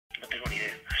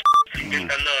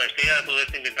Estoy a tu vez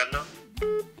intentando.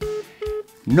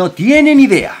 No tienen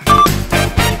idea.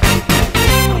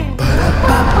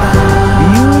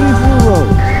 Beautiful road.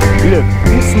 Look,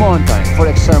 this mountain, for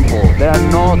example, there are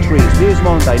no trees. This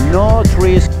mountain, no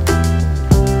trees.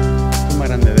 Es más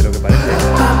grande de lo que parece.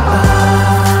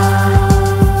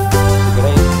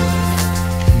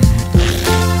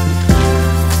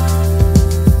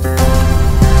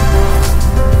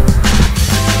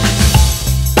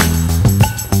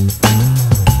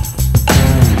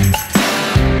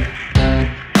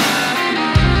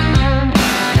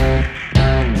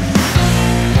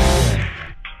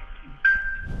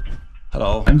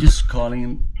 Hello, I'm just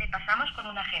calling Le pasamos con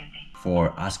un agente.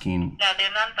 for asking. La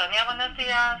tienda Antonia, buenos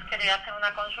días. Quería hacer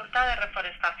una consulta de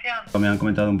reforestación. Me han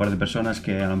comentado un par de personas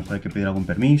que a lo mejor hay que pedir algún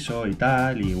permiso y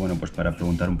tal, y bueno, pues para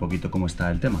preguntar un poquito cómo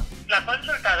está el tema. ¿La ha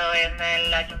consultado en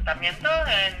el ayuntamiento,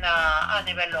 a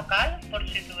nivel local, por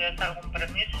si tuviese algún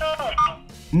permiso o no?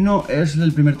 No, es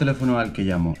el primer teléfono al que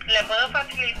llamo. Le puedo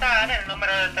facilitar el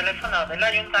número de teléfono del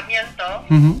ayuntamiento.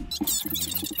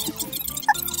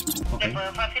 Le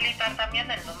puedo facilitar también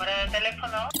el número de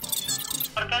teléfono,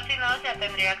 porque si no ya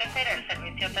tendría que ser el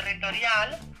servicio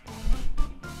territorial.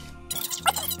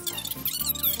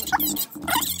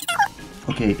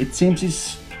 Okay, it seems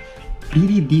it's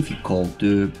pretty difficult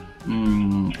to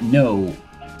know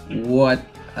what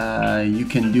you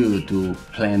can do to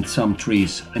plant some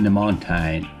trees in the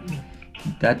mountain.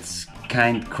 That's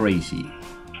kind crazy,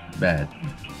 but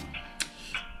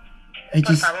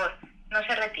Por favor, no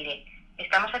se retire.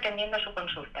 Estamos atendiendo su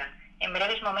consulta. En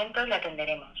breves momentos le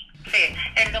atenderemos. Sí,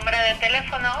 el número de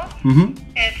teléfono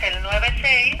es el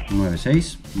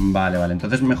 96. Vale,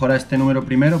 entonces mejora este número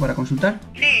primero para consultar.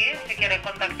 Sí, si quiere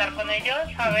contactar con ellos,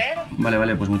 a ver.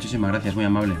 Vale, pues muchísimas gracias, muy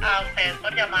amable. A usted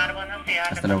por llamar, buenos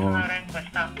días. Hasta luego. Una hora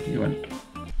encuesta. Igual.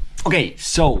 Okay,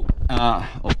 so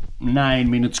 9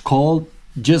 minutes call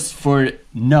just for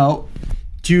now.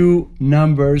 2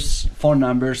 numbers, 4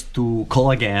 numbers to call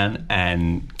again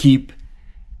and keep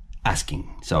asking.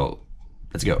 So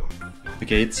let's go.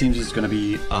 Okay, it seems it's gonna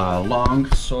be long,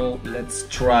 so let's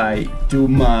try to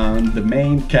mount the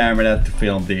main camera to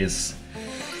film these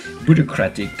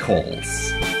bureaucratic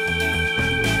calls.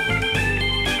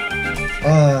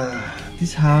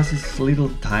 This house is a little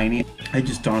tiny. I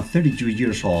just turned 32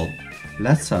 years old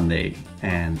last Sunday,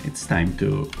 and it's time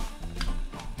to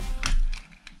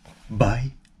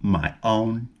buy my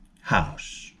own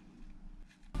house.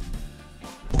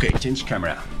 Okay, change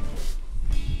camera.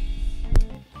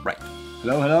 Right.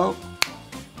 Hello.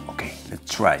 Okay,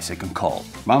 let's try second call.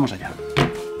 Vamos allá.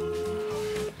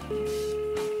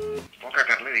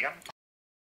 Concretarle, diga.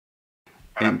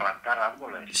 Para plantar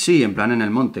árboles. Sí, en plan en el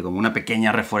monte, como una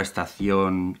pequeña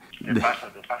reforestación. Te pasa,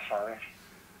 a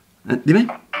ver. Dime.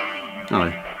 A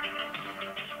ver.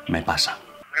 Me pasa.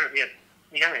 Bien,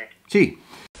 dígame. Sí.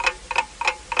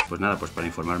 Pues nada, pues para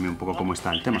informarme un poco cómo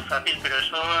está el tema. Es fácil, pero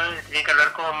eso tiene que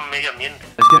hablar con medio ambiente.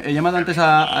 Es que he llamado antes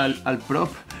al prop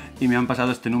y me han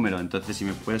pasado este número, entonces si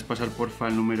me puedes pasar porfa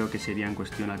el número que sería en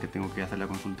cuestión al que tengo que hacer la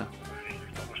consulta.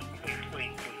 Voy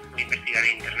a investigar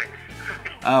en internet.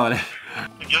 Ah, vale.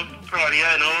 Yo probaría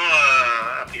de nuevo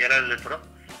a pillar al del pro.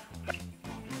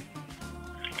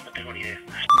 No tengo ni idea.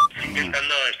 Estoy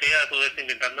a tu vez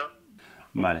intentando.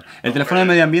 Vale. ¿El teléfono de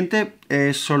medio ambiente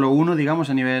es solo uno, digamos,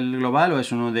 a nivel global o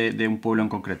es uno de un pueblo en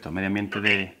concreto? Medio ambiente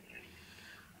de...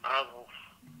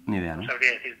 Ni idea, ¿no? No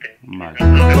sabría decirte. Vale.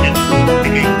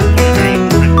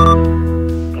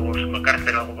 Como es una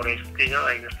cárcel o algo por el estilo,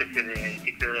 hay una especie de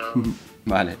edificio de...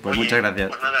 Vale, pues muchas gracias.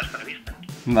 Pues nada, hasta la vista.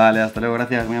 Vale, hasta luego,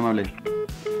 gracias, muy amable.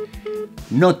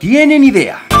 No tienen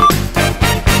idea.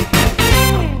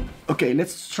 Okay,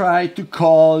 let's try to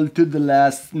call to the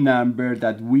last number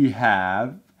that we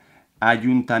have.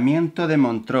 Ayuntamiento de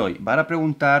Montreuil. Para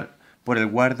preguntar por el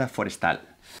guarda forestal.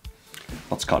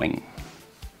 What's calling?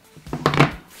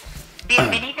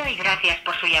 Bienvenido y gracias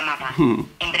por su llamada.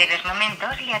 En breves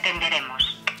momentos le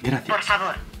atenderemos. Gracias. Por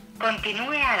favor,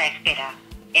 continúe a la espera.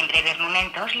 En breves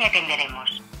momentos le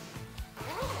atenderemos.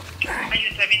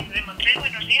 Ayuntamiento de Montreuil,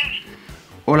 buenos días.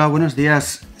 Hola, buenos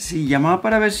días. Sí, llamaba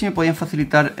para ver si me podían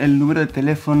facilitar el número de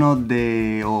teléfono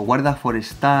de o guarda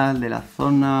forestal de la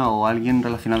zona o alguien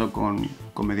relacionado con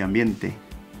medio ambiente.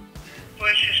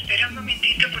 Pues espera un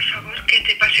momentito, por favor, que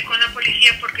te pase con la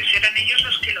policía porque serán ellos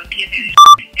los que lo tienen.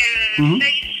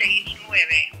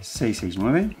 669.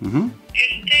 669.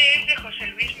 Este es de José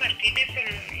Luis Martínez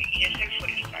y es el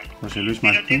forestal. José Luis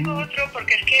Pero Martínez. tengo otro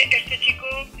porque es que este chico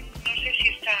no sé si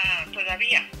está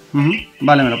todavía.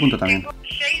 Vale, me lo apunto también. Tengo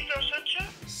 628.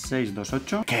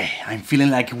 628. Okay, I'm feeling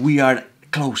like we are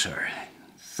closer.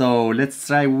 So let's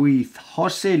try with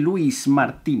José Luis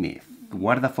Martínez.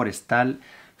 guarda forestal,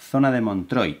 zona de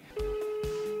Montreuil.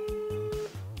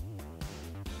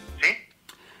 ¿Sí?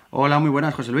 Hola, muy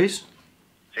buenas, José Luis.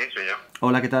 Sí, soy yo.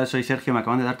 Hola, ¿qué tal? Soy Sergio, me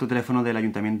acaban de dar tu teléfono del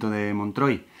Ayuntamiento de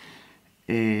Montreuil.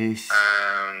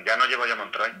 Ya no llevo yo a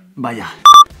Montreuil. Vaya.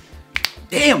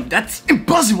 Damn, that's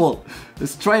impossible!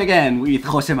 Let's try again with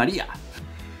José María.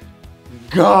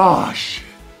 Gosh!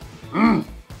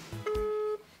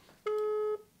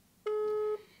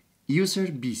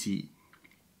 User busy.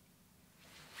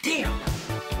 Damn!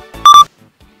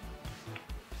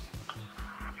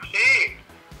 Sí,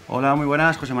 Hola, muy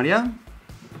buenas, José María.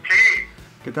 sí.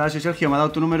 ¿Qué tal? Soy Sergio, me ha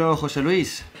dado tu número José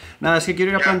Luis. Nada, es que quiero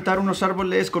ir a plantar unos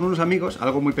árboles con unos amigos,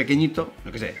 algo muy pequeñito,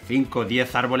 no que sé, 5 o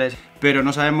 10 árboles, pero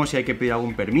no sabemos si hay que pedir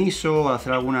algún permiso o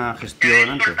hacer alguna gestión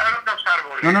antes. Plantar unos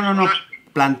árboles. No,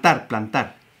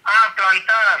 plantar. Ah,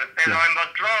 plantar, pero en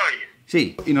Montreuil.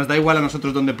 Sí, y nos da igual a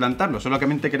nosotros dónde plantarlo,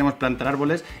 solamente queremos plantar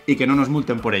árboles y que no nos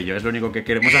multen por ello, es lo único que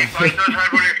queremos hacer. ¿Cuántos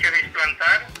árboles queréis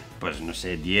plantar? Pues no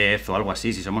sé, 10 o algo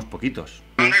así, si somos poquitos.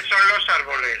 ¿Dónde son los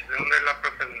árboles? ¿De dónde es la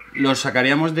procedencia? Los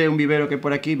sacaríamos de un vivero que hay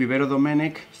por aquí, Vivero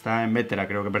Domenech, está en Vétera,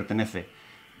 creo que pertenece.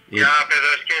 Y- Ya, pero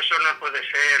es que eso no puede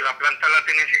ser. La planta la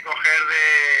tienes que coger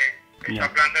de... Ya.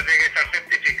 Esa planta tiene que estar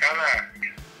certificada. Yo,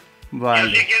 si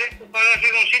Vale. quieres, te puedo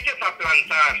hacer un sitio para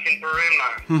plantar, sin problema.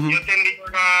 Ujú. Yo te envío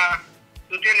la...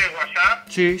 ¿Tú tienes WhatsApp?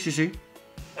 Sí. Pues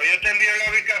yo te envío la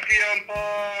ubicación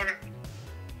por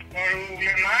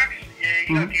Google Maps y ahí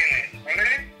la tienes,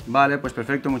 ¿vale? Vale, pues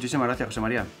perfecto, muchísimas gracias, José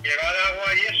María. Llevar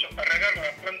agua y eso, para regar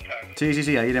las plantas.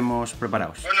 Sí, ahí iremos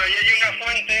preparados. Bueno, y hay una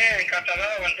fuente en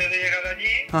Catalao antes de llegar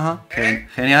allí. Ajá,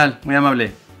 genial, muy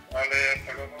amable. Vale,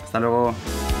 hasta luego. Hasta luego.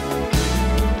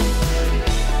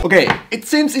 Okay, it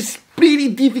seems it's pretty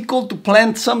difficult to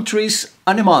plant some trees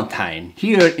on a mountain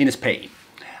here in Spain.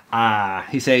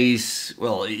 He says,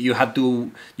 well, you have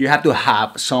to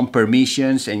have some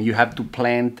permissions and you have to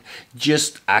plant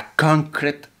just a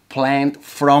concrete plant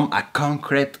from a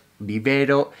concrete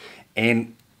vivero,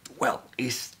 and well,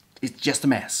 it's just a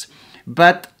mess.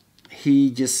 But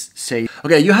he just say,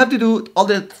 okay, you have to do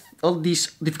all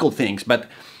these difficult things, but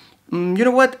you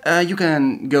know what? You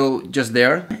can go just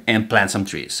there and plant some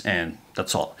trees, and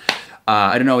that's all.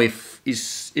 I don't know if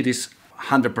it is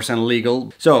 100%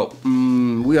 legal. So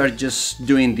we are just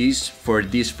doing this for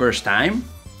this first time,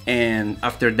 and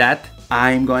after that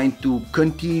I'm going to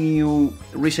continue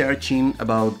researching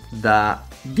about the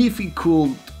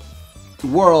difficult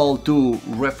world to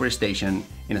reforestation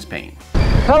in Spain.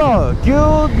 Hello,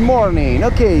 good morning.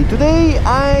 Okay, today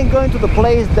I'm going to the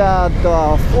place that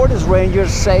the forest ranger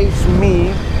saves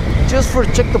me just for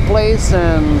check the place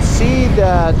and see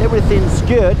that everything's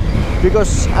good,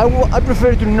 because I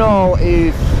prefer to know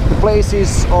if the place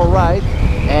is alright,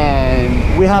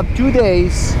 and we have 2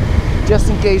 days just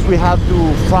in case we have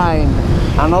to find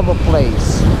another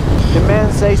place. The man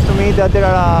says to me that there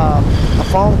are a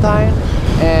fountain,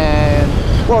 and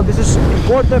well, this is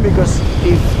important because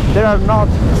if there are not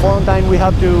fountain, we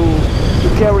have to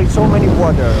carry so many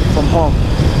water from home.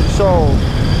 So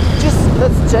just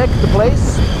let's check the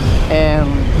place, and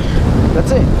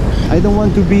that's it. I don't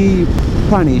want to be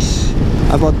punished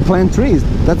about plant trees.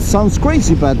 That sounds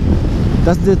crazy, but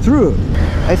that's the truth.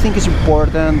 I think it's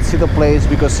important to see the place,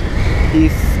 because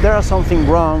if there is something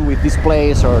wrong with this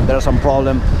place or there's some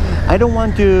problem, I don't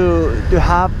want to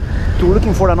have to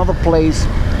looking for another place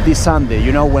this Sunday.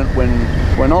 You know,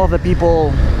 when all the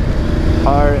people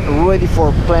are ready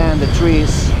for plant the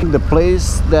trees. The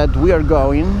place that we are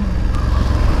going,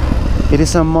 it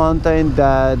is a mountain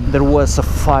that there was a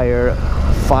fire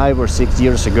 5 or 6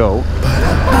 years ago.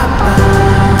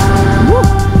 Woo!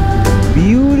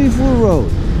 Beautiful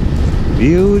road,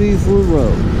 beautiful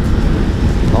road.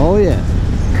 Oh yeah.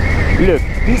 Look,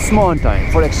 this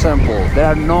mountain, for example, there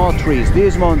are no trees.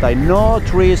 This mountain, no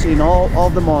trees in all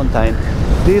of the mountain.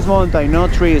 This mountain, no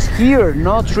trees. Here,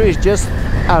 no trees, just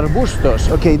arbustos.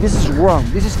 Okay, this is wrong.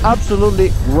 This is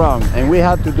absolutely wrong, and we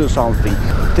have to do something.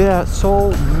 There are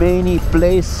so many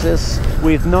places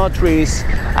with no trees,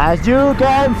 as you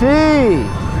can see.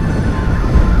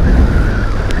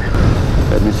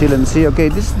 Let me see. Okay,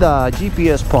 this is the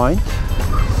GPS point.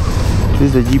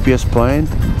 This is the GPS point,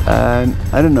 and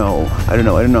I don't know.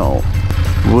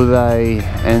 Would I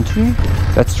enter?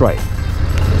 Let's try.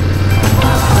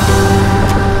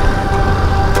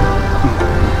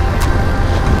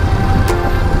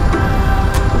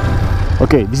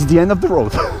 Okay, this is the end of the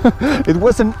road. It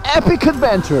was an epic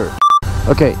adventure.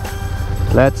 Okay,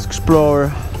 let's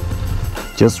explore.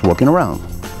 Just walking around.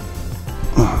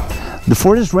 The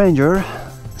forest ranger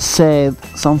said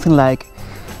something like,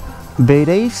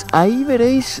 ahí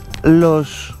veréis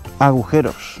los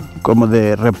agujeros, como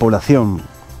de repoblación.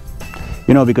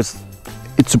 you know, because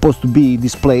it's supposed to be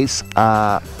this place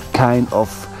a kind of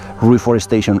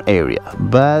reforestation area,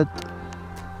 but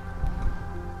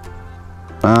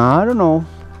I don't know.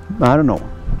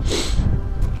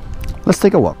 Let's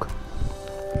take a walk.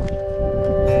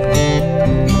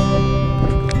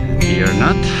 Here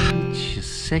not. She's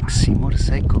sexy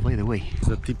motorcycle, by the way. It's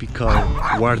a typical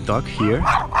war dog here.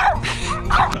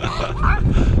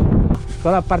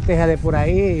 Toda la parte de por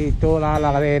ahí y toda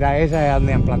la ladera esa es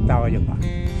donde han plantado ellos más.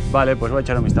 Vale, pues voy a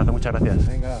echar un vistazo. Muchas gracias.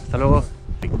 Venga. Hasta luego.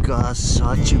 Because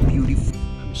such a beautiful.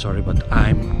 I'm sorry, but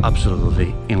I'm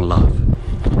absolutely in love.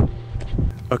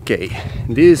 Okay,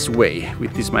 this way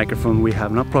with this microphone we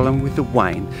have no problem with the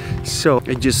wine. So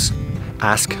I just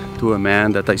asked to a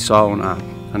man that I saw on a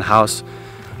house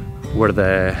where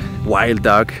the wild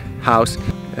dog house.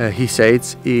 He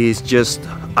says is just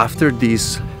after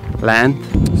this land.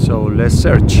 So let's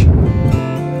search.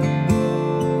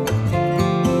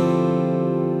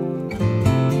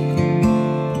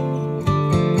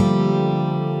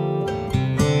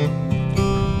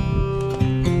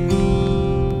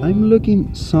 I'm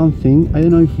looking something, I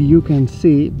don't know if you can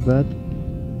see, but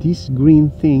this green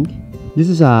thing, this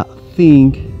is a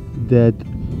thing that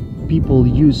people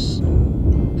use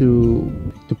to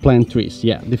plant trees.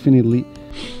 Yeah, definitely.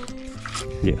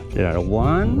 Yeah, there are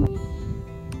one,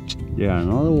 there are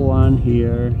another one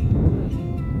here,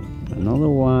 another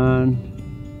one,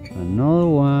 another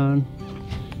one.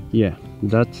 Yeah,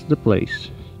 that's the place,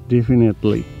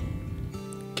 definitely.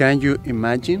 Can you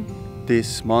imagine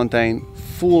this mountain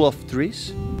full of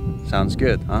trees? Sounds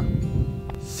good, huh?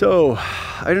 So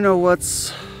I don't know what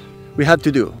we have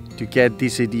to do to get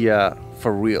this idea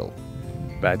for real,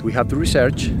 but we have to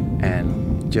research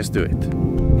and just do it.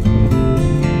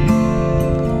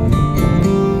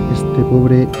 Este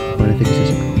pobre parece que se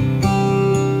seca.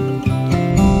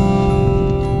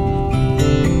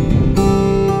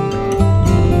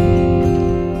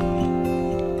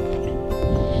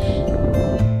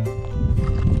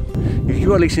 If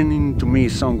you are listening to me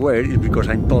somewhere, it's because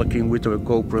I'm talking with a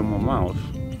GoPro in my mouth.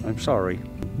 I'm sorry.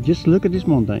 Just look at this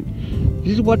mountain.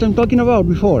 This is what I'm talking about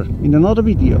before in another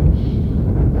video.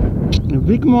 A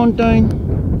big mountain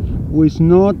with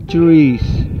no trees.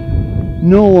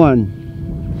 No one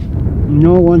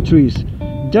trees.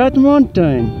 That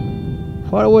mountain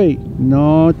far away,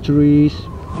 no trees.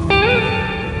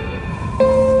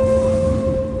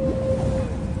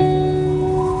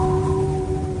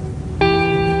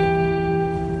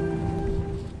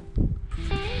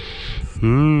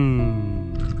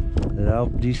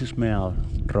 Love this smell,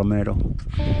 Romero.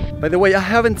 By the way, I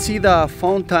haven't seen the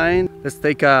fountain. Let's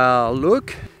take a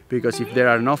look, because if there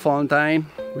are no fountain,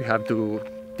 we have to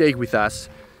take with us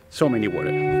so many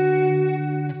water.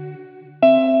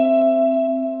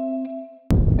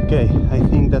 Okay, I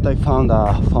think that I found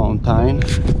a fountain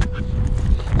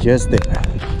just there.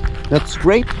 That's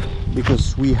great,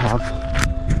 because we have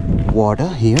water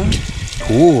here.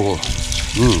 Cool.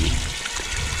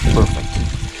 Perfect.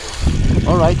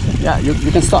 All right, yeah, you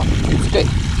can stop. It's okay.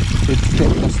 It's okay,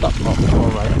 you can stop. Oh,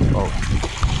 all right.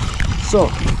 So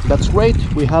that's great.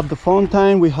 We have the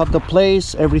fountain, we have the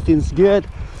place, everything's good.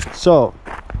 So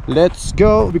let's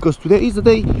go, because today is the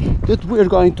day that we're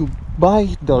going to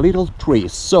buy the little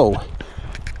trees. So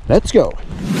let's go.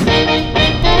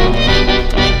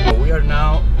 We are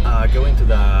now going to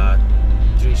the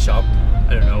tree shop.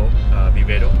 I don't know,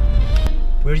 vivero.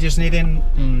 We're just needing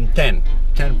 10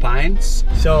 pines,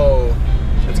 so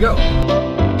let's go.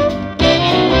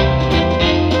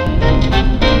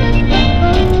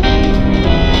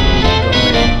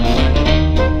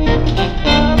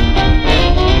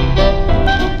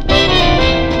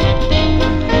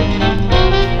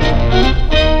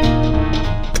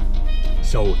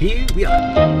 So here we are.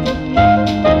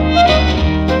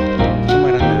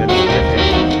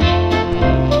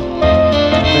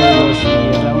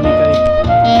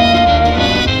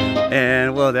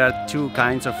 And well, there are two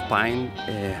kinds of pine.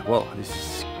 Wow, this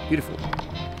is beautiful.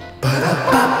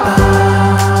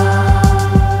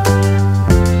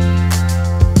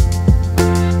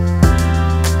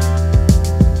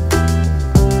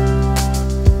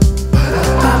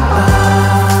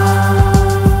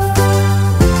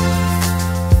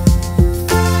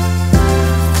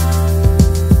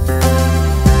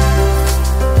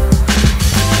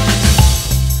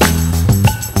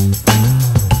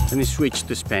 Switch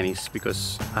to Spanish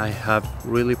because I have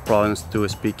really problems to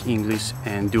speak English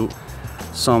and do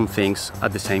some things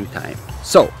at the same time.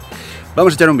 So,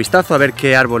 vamos a echar un vistazo a ver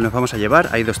qué árbol nos vamos a llevar.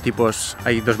 Hay dos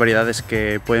variedades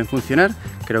que pueden funcionar.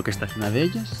 Creo que esta es una de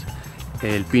ellas.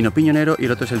 El pino piñonero y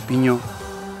el otro es el piño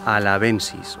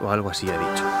alabensis o algo así ha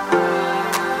dicho.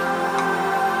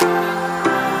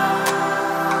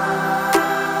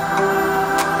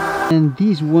 And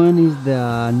this one is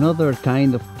another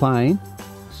kind of pine.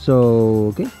 So,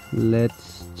 okay,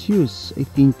 let's choose. I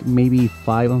think maybe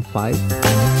 5 and 5.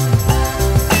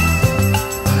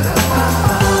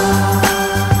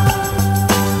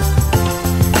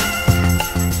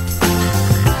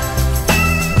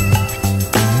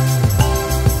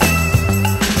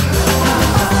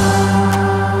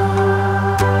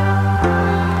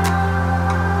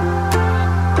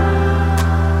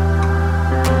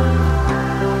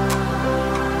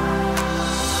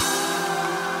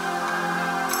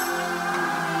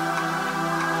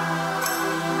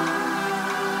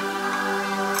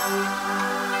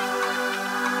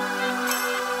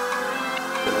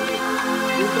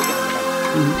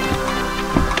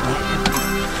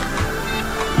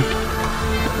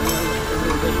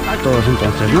 Todos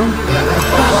entonces, ¿no?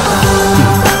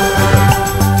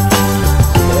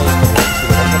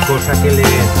 Cosa que le...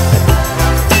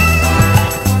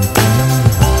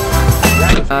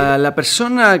 La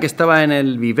persona que estaba en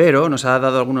el vivero nos ha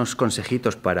dado algunos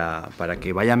consejitos para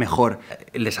que vaya mejor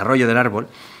el desarrollo del árbol.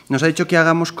 Nos ha dicho que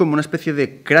hagamos como una especie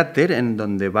de cráter en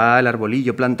donde va el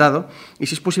arbolillo plantado y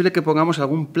si es posible que pongamos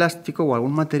algún plástico o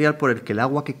algún material por el que el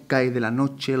agua que cae de la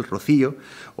noche, el rocío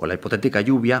o la hipotética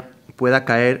lluvia pueda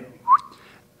caer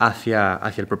hacia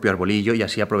el propio arbolillo y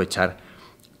así aprovechar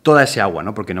toda ese agua,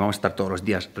 ¿no? Porque no vamos a estar todos los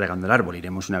días regando el árbol,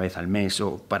 iremos una vez al mes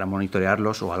o para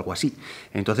monitorearlos o algo así.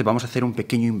 Entonces vamos a hacer un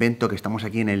pequeño invento, que estamos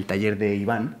aquí en el taller de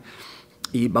Iván,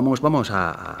 y vamos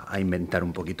a inventar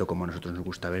un poquito como a nosotros nos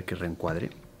gusta ver que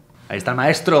reencuadre. Ahí está el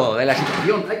maestro de la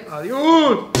situación. ¡Ay,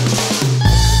 adiós!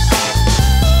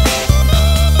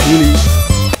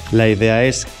 La idea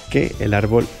es que el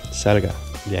árbol salga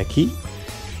de aquí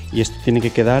y esto tiene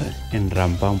que quedar en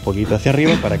rampa un poquito hacia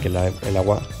arriba para que el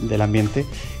agua del ambiente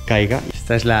caiga.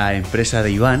 Esta es la empresa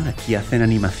de Iván, aquí hacen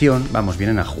animación, vamos,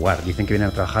 vienen a jugar, dicen que vienen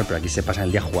a trabajar, pero aquí se pasan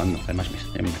el día jugando, además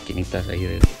en maquinitas ahí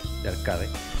de arcade.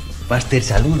 Buster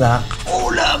saluda.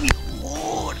 ¡Hola, mi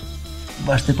amor!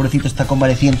 Buster, pobrecito, está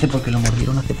convaleciente porque lo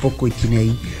mordieron hace poco y tiene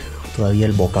ahí todavía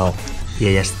el bocado. Y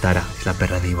ella es Tara, es la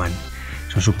perra de Iván.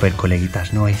 Son súper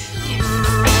coleguitas, ¿no es?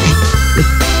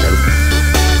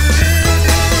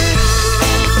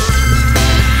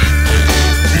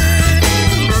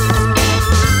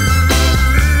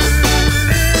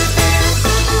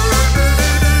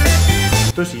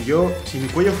 Si mi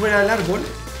cuello fuera el árbol,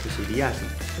 pues iría así.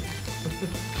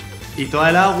 Y toda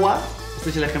el agua, este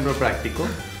es el ejemplo práctico,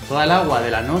 toda el agua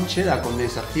de la noche, la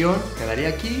condensación, quedaría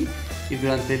aquí y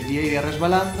durante el día iría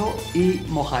resbalando y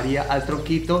mojaría al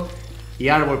tronquito y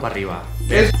árbol para arriba.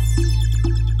 ¿Ves?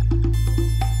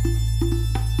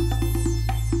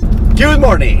 Good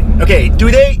morning. Okay,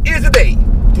 today is the day.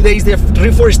 Today is the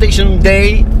reforestation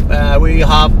day. We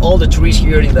have all the trees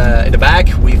here in the back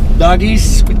with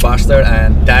doggies, with Buster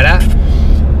and Tara,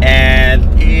 and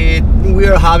we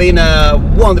are having a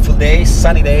wonderful day,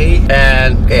 sunny day,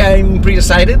 and okay, I'm pretty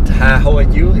excited. How are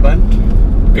you, Ivan?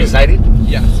 Pretty excited?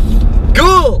 Yes.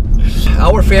 Cool.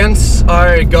 Our fans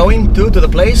are going to the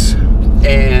place,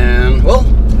 and well,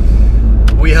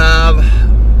 we have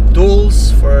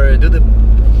tools for do the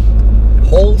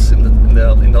holes in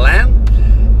the land.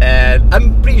 And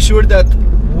I'm pretty sure that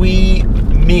we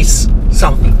miss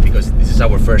something because this is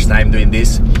our first time doing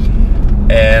this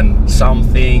and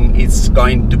something is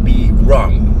going to be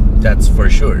wrong, that's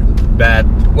for sure. But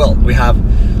well, we have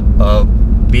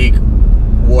big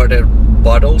water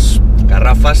bottles,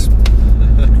 garrafas,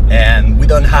 and we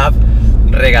don't have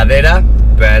regadera,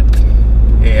 but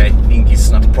I think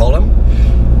it's not a problem.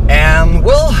 And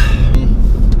well,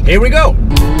 here we go.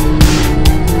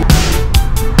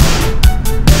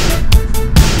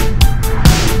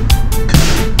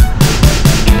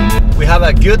 We have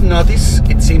a good notice.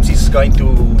 It seems it's going to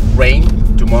rain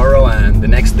tomorrow and the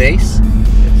next days.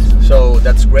 So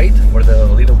that's great for the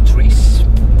little trees.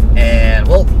 And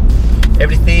well,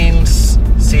 everything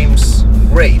seems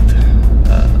great.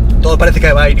 Todo parece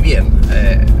que va a ir bien.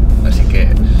 Así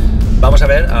que vamos a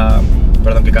ver.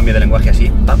 Perdón que cambie de lenguaje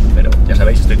así, pero ya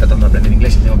sabéis, estoy tratando de aprender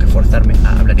inglés y tengo que forzarme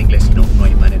a hablar inglés y no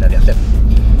hay manera de hacerlo.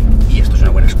 Y esto es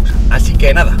una buena excusa. Así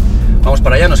que nada, vamos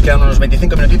para allá, nos quedan unos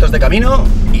 25 minutitos de camino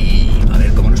y a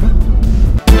ver cómo nos va.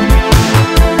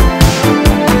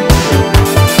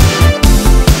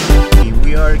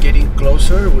 We are getting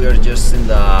closer, we are just in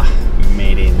the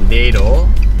merendero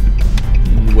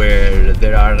where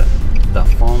there are the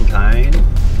fountain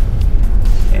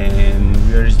and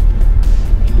we are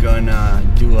gonna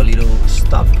do a little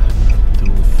stop to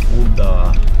fill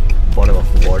the bottle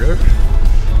of water.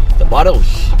 The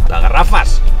bottles, las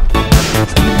garrafas.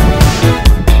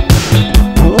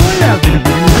 Hola,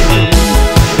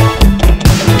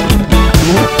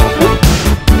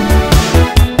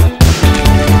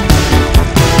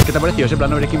 edificios, en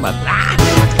plan Breaking Bad.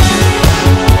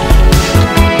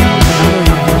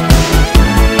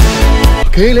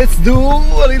 Okay, let's do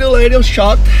a little aerial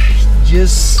shot.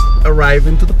 Just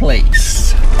arriving to the place.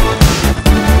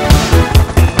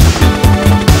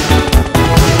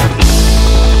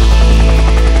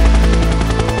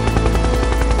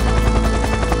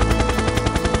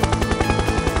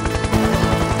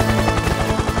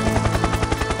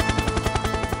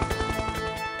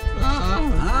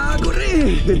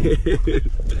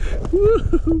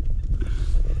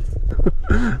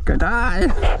 ¿Qué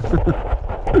tal?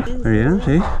 Muy bien,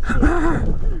 sí.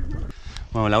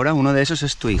 Bueno, Laura, uno de esos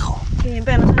es tu hijo. Sí,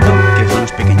 pero no sé. Que son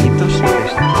los pequeñitos.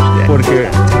 Porque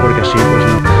sí, pues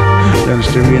no. Ya lo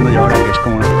estoy viendo yo ahora, que es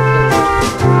como...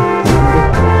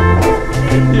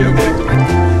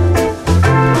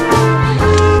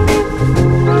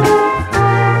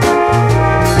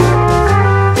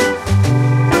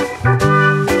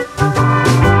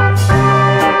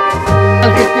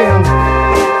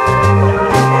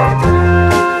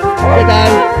 ¿Qué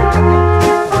tal?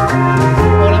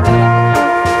 Hola,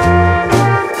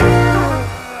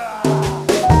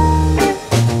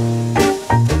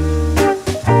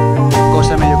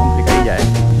 cosa medio complicadilla, ¿eh?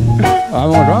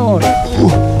 Vamos, vamos.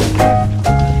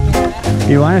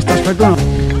 Iván, ¿estás perfecto o no?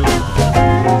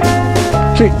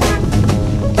 Sí.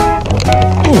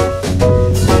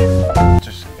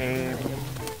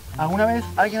 ¿Alguna vez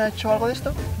alguien ha hecho algo de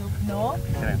esto? No.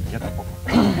 Yo tampoco.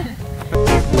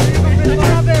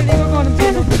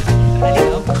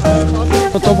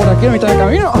 Todo por aquí, a mitad del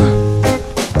camino.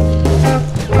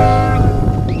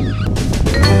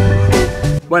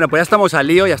 Bueno, pues ya estamos al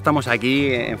lío, ya estamos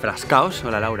aquí enfrascados.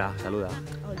 Hola Laura, saluda.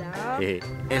 Hola.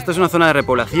 Esto es una zona de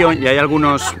repoblación y hay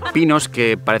algunos pinos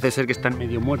que parece ser que están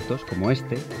medio muertos, como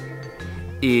este.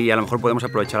 Y a lo mejor podemos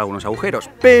aprovechar algunos agujeros,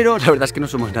 pero la verdad es que no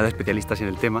somos nada especialistas en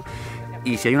el tema.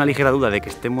 Y si hay una ligera duda de que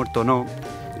esté muerto o no,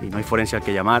 y no hay forense al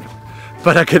que llamar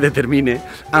para que determine,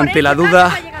 ante la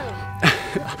duda...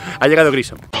 Ha llegado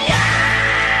Grison.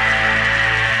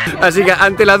 Así que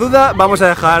ante la duda vamos a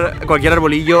dejar cualquier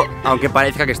arbolillo, aunque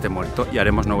parezca que esté muerto, y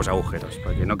haremos nuevos agujeros,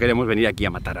 porque no queremos venir aquí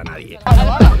a matar a nadie.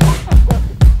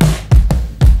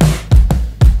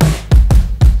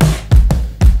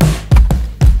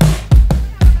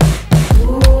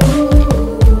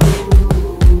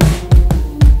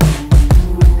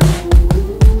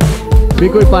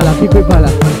 Pico y pala, pico y pala.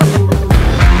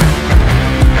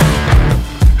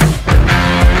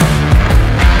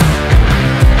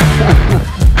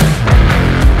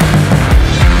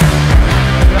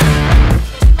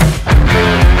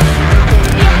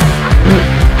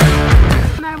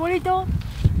 Un arbolito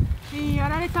y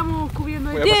ahora le estamos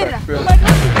cubriendo de tierra.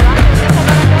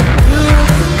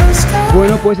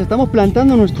 Bueno, pues estamos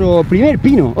plantando nuestro primer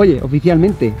pino. Oye,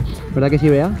 oficialmente. ¿Verdad que sí,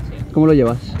 Bea? ¿Cómo lo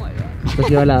llevas? Esta ha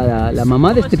sido la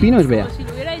mamá de este pino, es Bea. Como si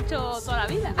lo hubiera hecho toda la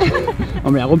vida.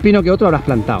 Hombre, algún pino que otro habrás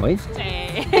plantado, ¿eh? Sí.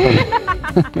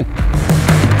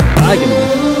 Ay, qué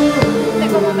bonito. De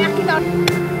cómo me has quitado.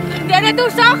 ¡Tiene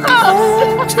tus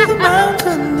ojos!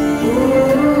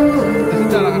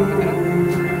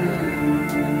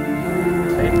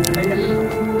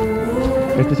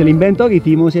 Este es el invento que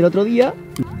hicimos el otro día.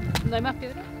 ¿No hay más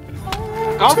piedra?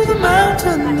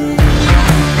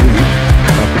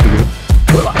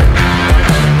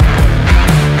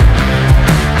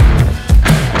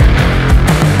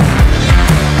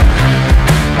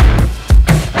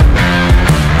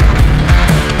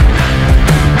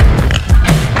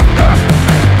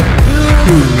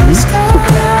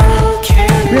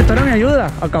 Mira, Tara me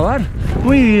ayuda a acabar.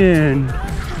 Muy bien.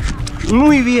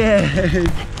 Muy bien.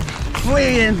 Muy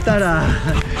bien, Tara.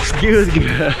 Good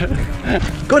girl.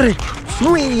 Corre.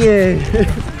 Muy bien.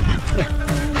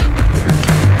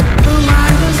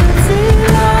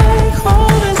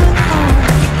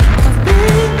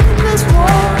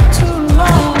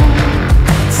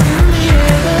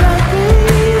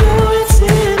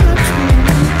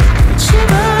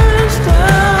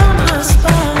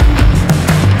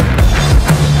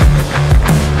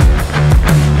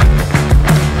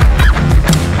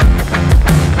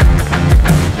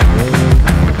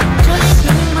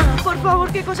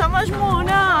 ¡Qué cosa más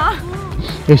mona!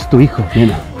 Es tu hijo,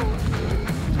 nena.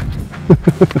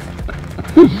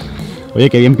 Oye,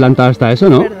 qué bien plantado está eso,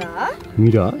 ¿no? ¿Verdad?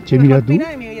 Mira, che, mira tú. Pino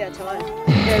de mi vida, chaval.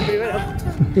 El primero.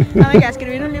 Ah, venga,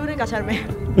 escribir un libro y casarme.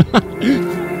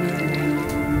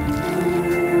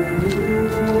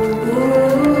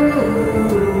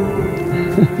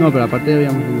 No, pero aparte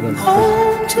debíamos ayudar.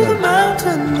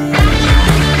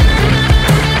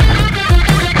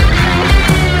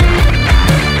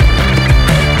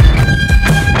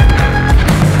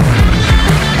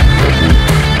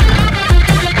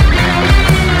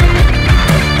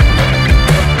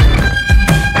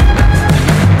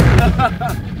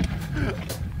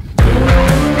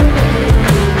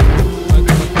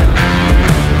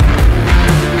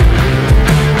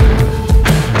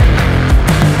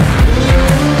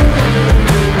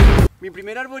 Mi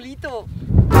primer arbolito.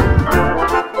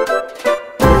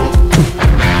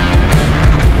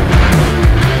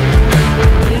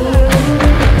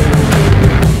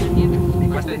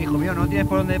 Hijo mío, no tienes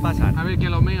por dónde pasar. A ver, que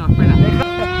lo mío, espera.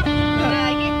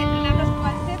 Hay que entrenar los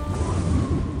cuádriceps.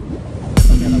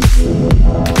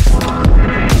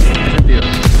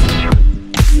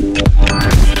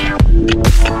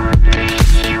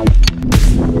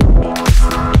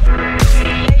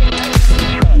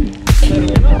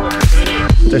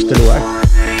 Este lugar.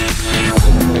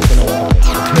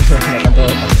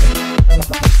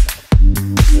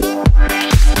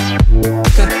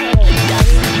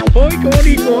 ¡Ay, qué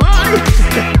bonito! ¡Ay!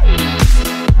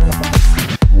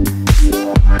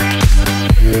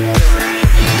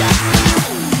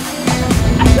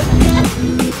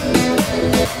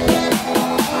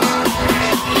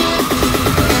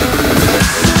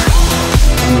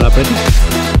 ¿No la aprietas?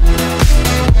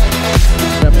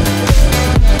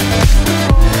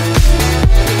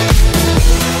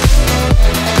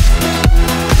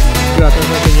 Gracias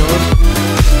al Señor.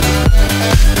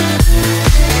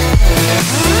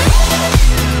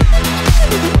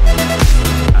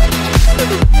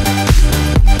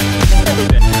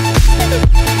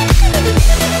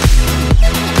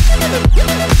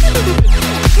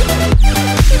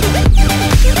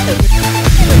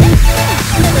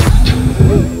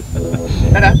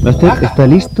 Usted está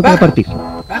listo para partir.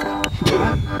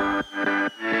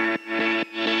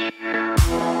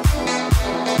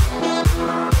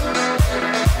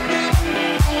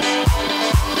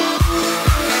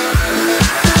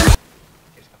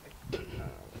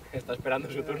 Está esperando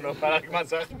su turno para el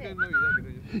masaje.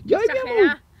 ¡Ya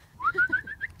llamo!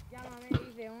 Llámame y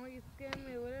dice, oye, es que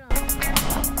me duele la...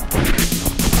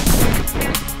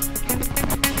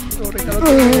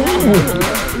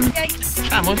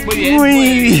 Vamos, muy bien. Muy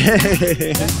bien.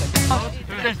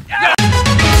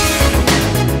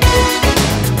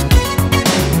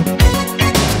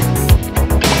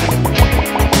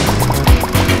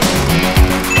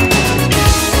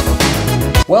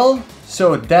 Well,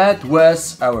 so that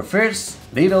was our first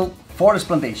little forest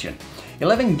plantation.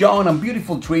 11 young and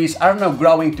beautiful trees are now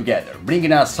growing together,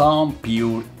 bringing us some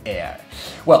pure air.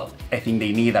 Well, I think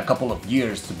they need a couple of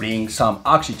years to bring some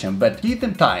oxygen, but give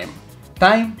them time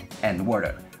and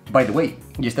water. By the way,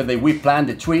 yesterday we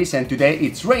planted the trees and today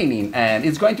it's raining and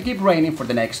it's going to keep raining for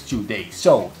the next 2 days.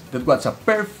 So that was a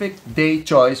perfect day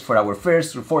choice for our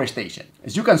first reforestation.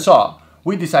 As you can saw,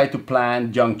 we decided to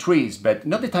plant young trees, but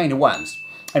not the tiny ones.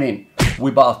 I mean,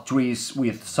 we bought trees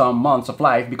with some months of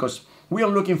life because we are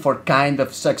looking for kind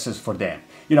of success for them.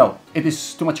 You know, it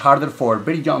is too much harder for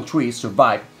very young trees to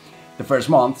survive the first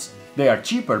months. They are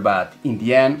cheaper, but in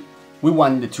the end, we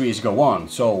want the trees to go on.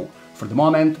 So for the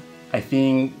moment, I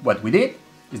think what we did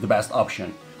is the best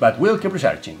option. But we'll keep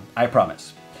researching, I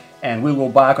promise. And we'll go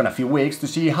back in a few weeks to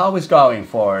see how it's going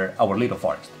for our little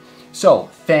forest. So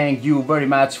thank you very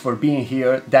much for being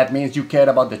here. That means you care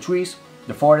about the trees,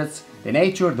 the forests, the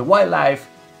nature, the wildlife,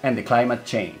 and the climate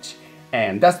change.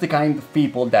 And that's the kind of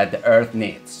people that the earth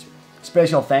needs.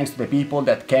 Special thanks to the people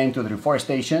that came to the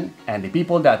reforestation and the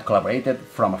people that collaborated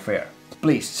from afar.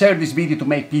 Please share this video to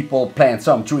make people plant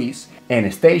some trees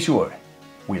and stay sure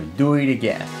we'll do it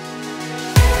again.